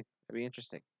be interesting. That'd be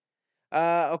interesting.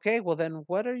 Okay. Well, then,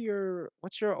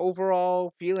 what's your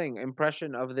overall feeling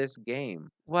impression of this game?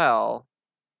 Well,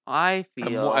 I I'm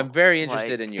feel very like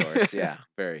interested in yours. Yeah,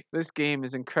 very. this game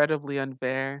is incredibly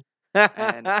unfair,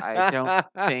 and I don't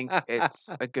think it's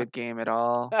a good game at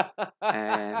all,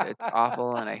 and it's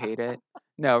awful, and I hate it.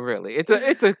 No, really, it's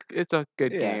a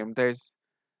good Yeah, game. There's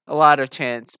a lot of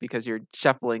chance because you're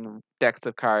shuffling decks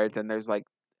of cards, and there's like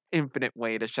infinite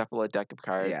way to shuffle a deck of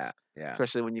cards, yeah.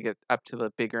 especially when you get up to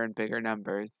the bigger and bigger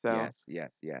numbers. So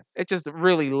Yes. it's just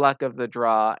really luck of the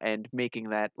draw and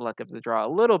making that luck of the draw a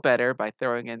little better by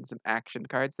throwing in some action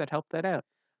cards that help that out.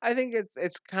 I think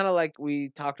it's kind of like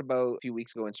we talked about a few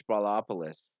weeks ago in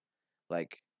Sprawlopolis.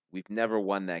 Like we've never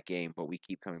won that game, but we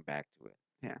keep coming back to it.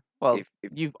 Yeah. Well,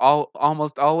 If you've all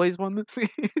almost always won this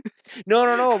game.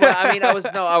 no, but I mean, I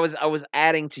was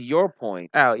adding to your point,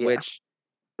 Oh yeah. which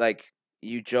like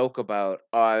you joke about,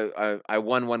 oh, I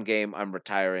won one game, I'm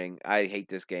retiring, I hate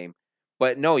this game,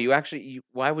 but no,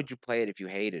 why would you play it if you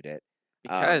hated it?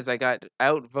 Because I got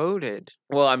outvoted.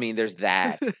 Well, I mean, there's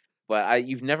that, but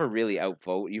you've never really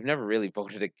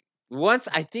voted once.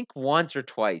 I think once or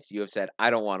twice you have said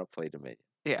I don't want to play Dominion,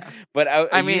 Yeah. but I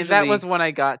I mean, that was usually when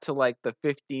I got to like the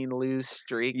 15 lose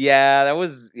streak, that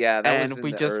was and in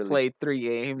we the just early played 3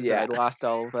 games and I yeah lost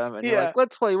all of them, and you're like, yeah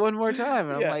 "Let's play one more time."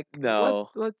 And I'm yeah like, no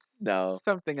Let's no,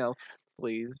 something else,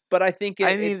 please. but I think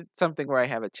I it need something where I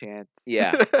have a chance."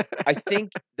 yeah, I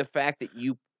think the fact that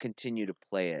you continue to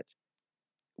play it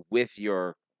with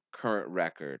your current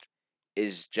record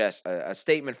is just a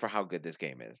statement for how good this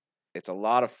game is. It's a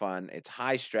lot of fun. It's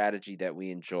high strategy that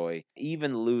we enjoy.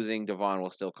 Even losing, Devon will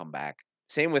still come back.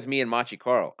 Same with me and Machi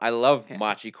Koro. I love Yeah.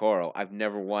 Machi Koro. I've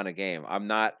never won a game.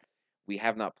 We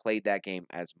have not played that game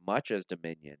as much as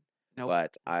Dominion, Nope.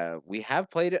 but we have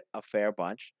played it a fair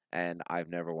bunch, and I've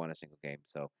never won a single game.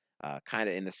 So, kind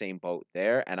of in the same boat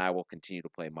there, and I will continue to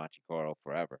play Machi Koro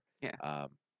forever. Yeah. Um,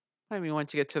 I mean,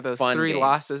 once you get to those Fun 3 games.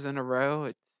 losses in a row,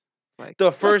 it's like, The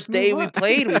 "Let's first day move on." we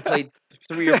played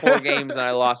 3 or 4 games and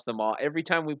I lost them all. Every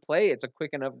time we play, it's a quick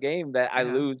enough game that I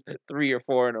Yeah. lose 3 or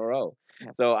 4 in a row.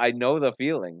 Yep. So I know the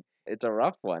feeling. It's a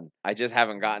rough one. I just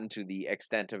haven't gotten to the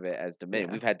extent of it as Dominion.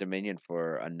 Yeah. We've had Dominion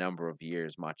for a number of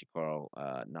years, Machikoro,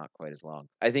 not quite as long.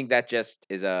 I think that just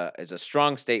is a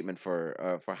strong statement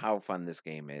for how fun this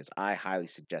game is. I highly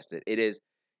suggest it. It is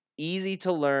easy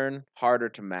to learn, harder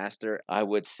to master. I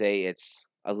would say it's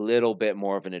a little bit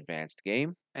more of an advanced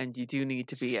game. And you do need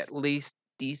to be at least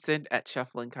decent at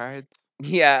shuffling cards.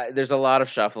 Yeah, there's a lot of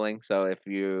shuffling, so if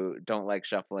you don't like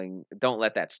shuffling, don't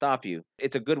let that stop you.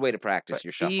 It's a good way to practice But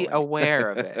your be shuffling. aware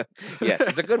of it. Yes,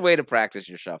 it's a good way to practice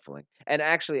your shuffling. And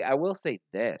actually, I will say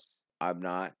this. I'm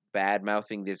not bad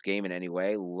mouthing this game in any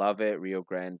way. Love it. Rio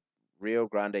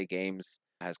Grande Games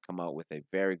has come out with a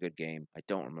very good game. I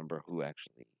don't remember who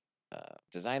actually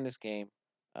designed this game.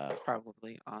 Uh,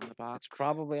 Probably on the it's box.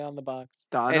 probably on the box.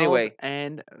 Donald Anyway,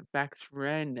 and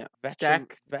Vaccarino. Vector,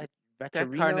 Dac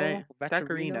Vectorino,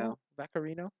 Dacarino.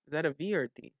 Vectorino, Is that a V or a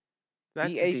D? V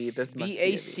That's a A D. This V must A be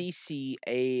a V. C C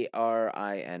A R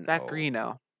I N O.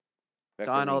 Vaccarino.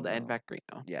 Donald and Vectorino.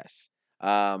 Vaccarino. Yes.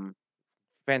 Um,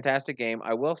 fantastic game.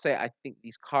 I will say I think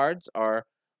these cards are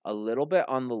a little bit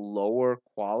on the lower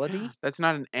quality. That's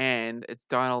not an and. It's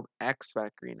Donald X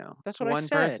Vaccarino. That's It's what I one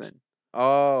said. person.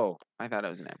 Oh, I thought it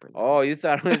was an ampersand. oh, you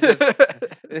thought it was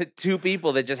just two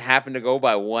people that just happened to go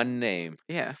by one name.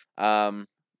 Yeah. Um,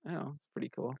 Oh, it's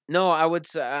pretty cool. no, I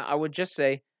would just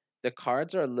say the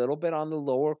cards are a little bit on the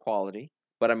lower quality,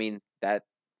 but I mean that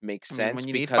makes I mean, sense when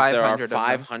you need because there are 500 of them.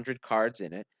 500 cards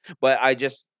in it. But I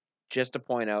just to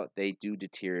point out, they do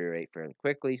deteriorate fairly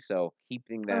quickly, so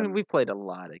keeping I mean, them. we played a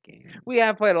lot of games. We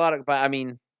have played a lot of, but I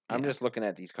mean, I'm Yeah. just looking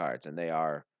at these cards, and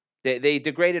they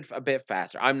degraded a bit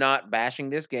faster. I'm not bashing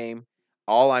this game.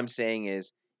 All I'm saying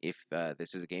is, if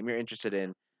this is a game you're interested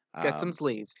in, Get some um,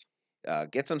 sleeves.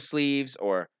 get some sleeves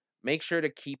or make sure to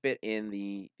keep it in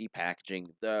the packaging.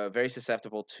 Very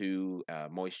susceptible to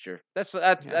moisture. Yeah.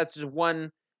 That's just one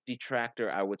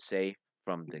detractor I would say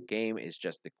from the game is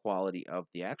just the quality of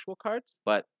the actual cards.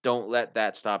 But don't let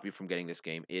that stop you from getting this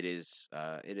game. It is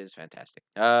fantastic.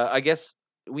 I guess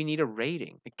we need a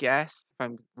rating. I guess if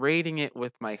I'm rating it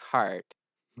with my heart,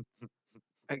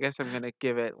 I guess I'm gonna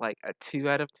give it like a 2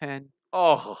 out of 10.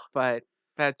 Oh But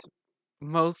that's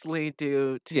mostly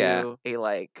due yeah. to a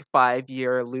like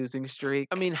 5-year losing I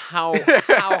streak. mean, how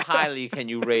highly can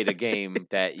you rate a game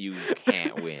that you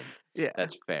can't win? Yeah.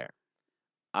 That's fair.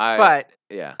 I But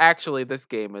yeah. actually, this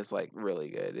game is like really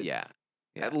good. Yeah. It's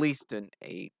Yeah. at least an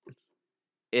 8.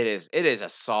 It is a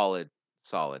solid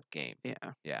game. Yeah.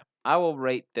 Yeah. I will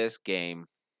rate this game.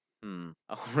 I'll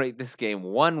rate this game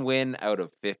 1 win out of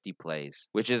 50 plays,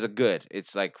 which is a good.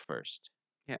 It's like first,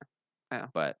 Yeah. Oh,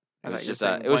 but I thought you were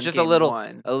saying one a game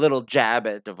one, little jab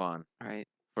at Devon right?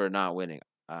 for not winning.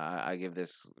 I give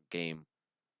this game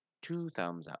 2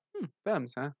 thumbs up.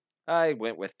 Thumbs, huh? I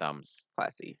went with thumbs.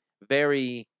 Classy.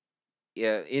 Very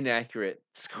inaccurate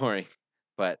scoring,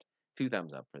 but 2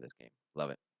 thumbs up for this game.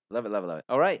 Love it. Love it, love it, love it.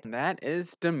 All right. And that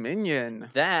is Dominion,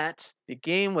 That the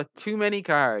game with too many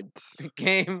cards.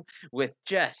 game with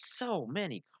just so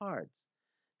many cards.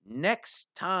 Next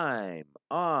time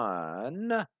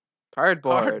on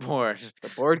Cardboard, Cardboard the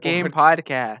board game Board.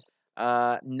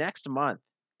 podcast. Next month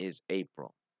is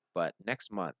April, but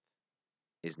next month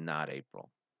is not April.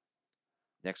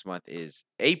 Next month is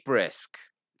Aprisk.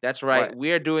 That's right. What?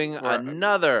 We are doing We're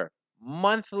another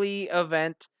monthly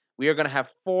event. We are going to have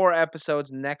 4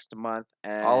 episodes next month,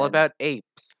 all and about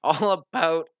apes. all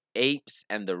about apes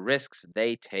and the risks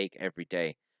they take every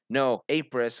day. No,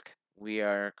 ape risk. We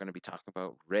are going to be talking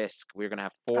about risk. We're going to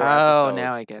have four Oh,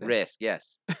 now episodes. I get it. Risk,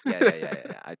 yes.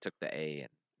 Yeah. I took the A and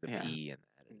the Yeah. P and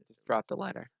added it. Just drop the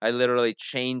letter. I literally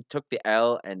took the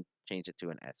L and changed it to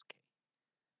an SK.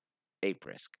 Ape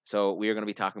risk. So we are going to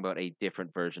be talking about a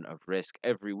different version of risk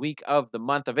every week of the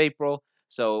month of April.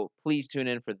 So please tune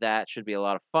in for that. Should be a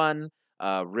lot of fun.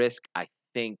 Risk, I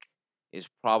think, is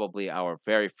probably our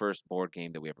very first board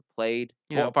game that we ever played.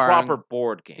 You know, A proper barring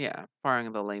board game. yeah,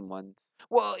 barring the lame ones.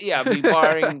 Well, yeah, I mean,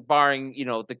 barring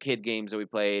the kid games that we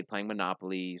played, playing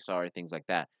Monopoly, sorry, things like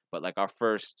that. But like our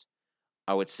first,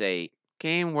 I would say,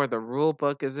 Game where the rule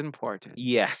book is important.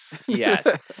 yes, yes.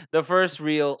 The first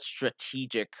real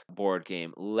strategic board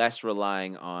game, less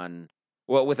relying on,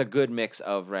 well, with a good mix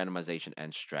of randomization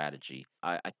and strategy.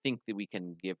 I think that we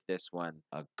can give this one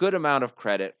a good amount of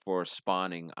credit for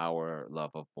spawning our love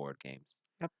of board games.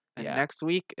 Yep. And Yeah. next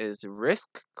week is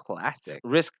Risk Classic.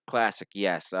 Risk Classic,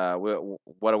 yes.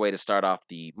 What a way to start off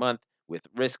the month with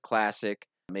Risk Classic.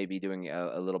 Maybe doing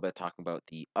a little bit talking about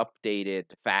the updated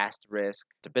Fast Risk.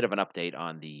 It's a bit of an update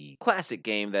on the classic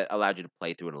game that allowed you to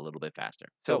play through it a little bit faster.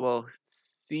 So we'll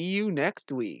see you next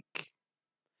week.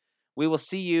 we will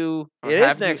see you. Or It is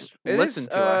have you next. listen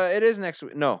to us. It is next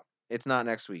week. No, it's not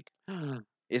next week.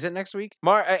 Is it next week?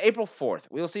 April 4th.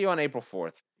 We'll see you on April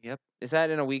 4th. Yep. Is that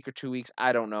in a week or 2 weeks?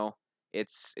 I don't know.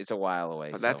 It's a while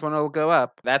away. But that's so when it'll go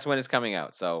up. that's when it's coming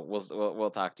out. So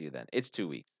we'll talk to you then. It's 2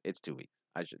 weeks. It's 2 weeks.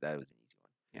 That was an easy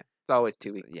one. Yeah. It's always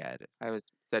 2 weeks. Yeah, it is. I was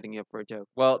setting you up for a joke.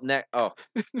 Well,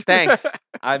 thanks.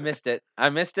 I missed it.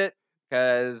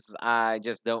 Because I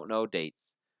just don't know dates.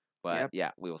 But Yep.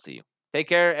 yeah, we will see you. Take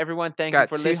care, everyone. Thank you Got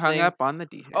for too listening. hung up on the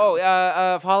details.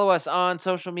 Oh, follow us on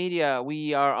social media.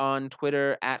 We are on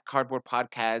Twitter at Cardboard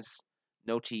Podcast,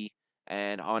 no T,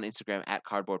 and on Instagram at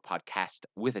Cardboard Podcast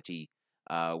with a T.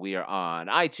 We are on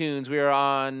iTunes. We are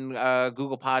on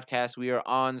Google Podcasts. We are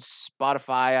on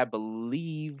Spotify, I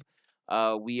believe.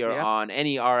 We are Yep. on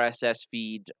any RSS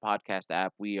feed podcast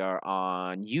app. We are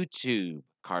on YouTube,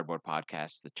 Cardboard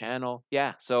Podcast, the channel.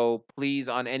 Yeah, so please,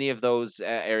 on any of those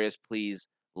areas, please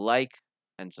like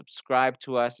and subscribe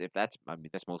to us. That's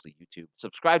mostly YouTube.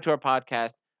 Subscribe to our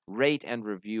podcast, rate and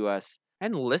review us.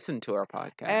 And listen to our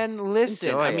podcast. And listen,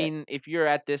 Enjoy I it. mean, if you're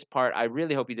at this part, I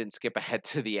really hope you didn't skip ahead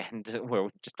to the end where we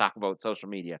just talk about social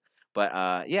media.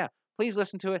 But yeah, please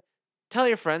listen to it. Tell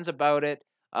your friends about it.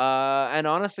 And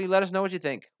honestly, let us know what you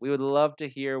think. We would love to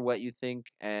hear what you think,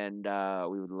 and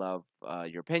we would love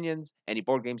your opinions. Any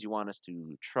board games you want us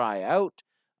to try out,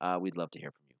 we'd love to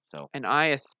hear from you. So, And I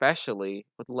especially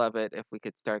would love it if we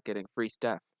could start getting free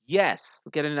stuff. yes,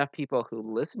 We'll get enough people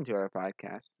who listen to our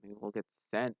podcast, maybe we'll get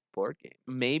sent board games.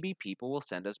 maybe people will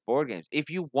send us board games. If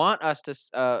you want us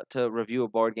to review a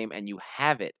board game and you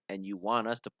have it and you want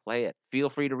us to play it, feel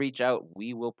free to reach out.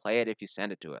 We will play it if you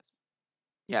send it to us.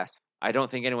 Yes, I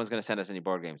don't think anyone's going to send us any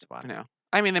board games, I Devon. know.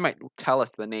 I mean, they might tell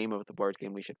us the name of the board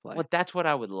game we should play. Well, that's what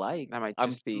I would like. That might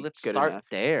just be Let's good start enough.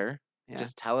 there. Yeah.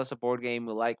 Just tell us a board game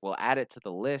we like. We'll add it to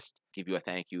the list. Give you a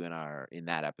thank you in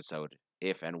that episode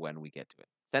if and when we get to it.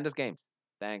 Send us games.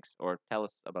 Thanks, or tell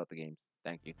us about the games.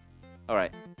 Thank you. All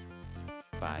right.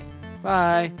 Bye.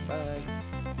 Bye. Bye.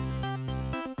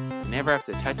 Never have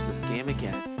to touch this game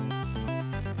again.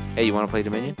 Hey, you want to play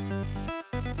Dominion?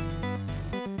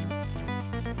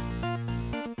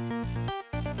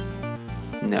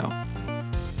 No.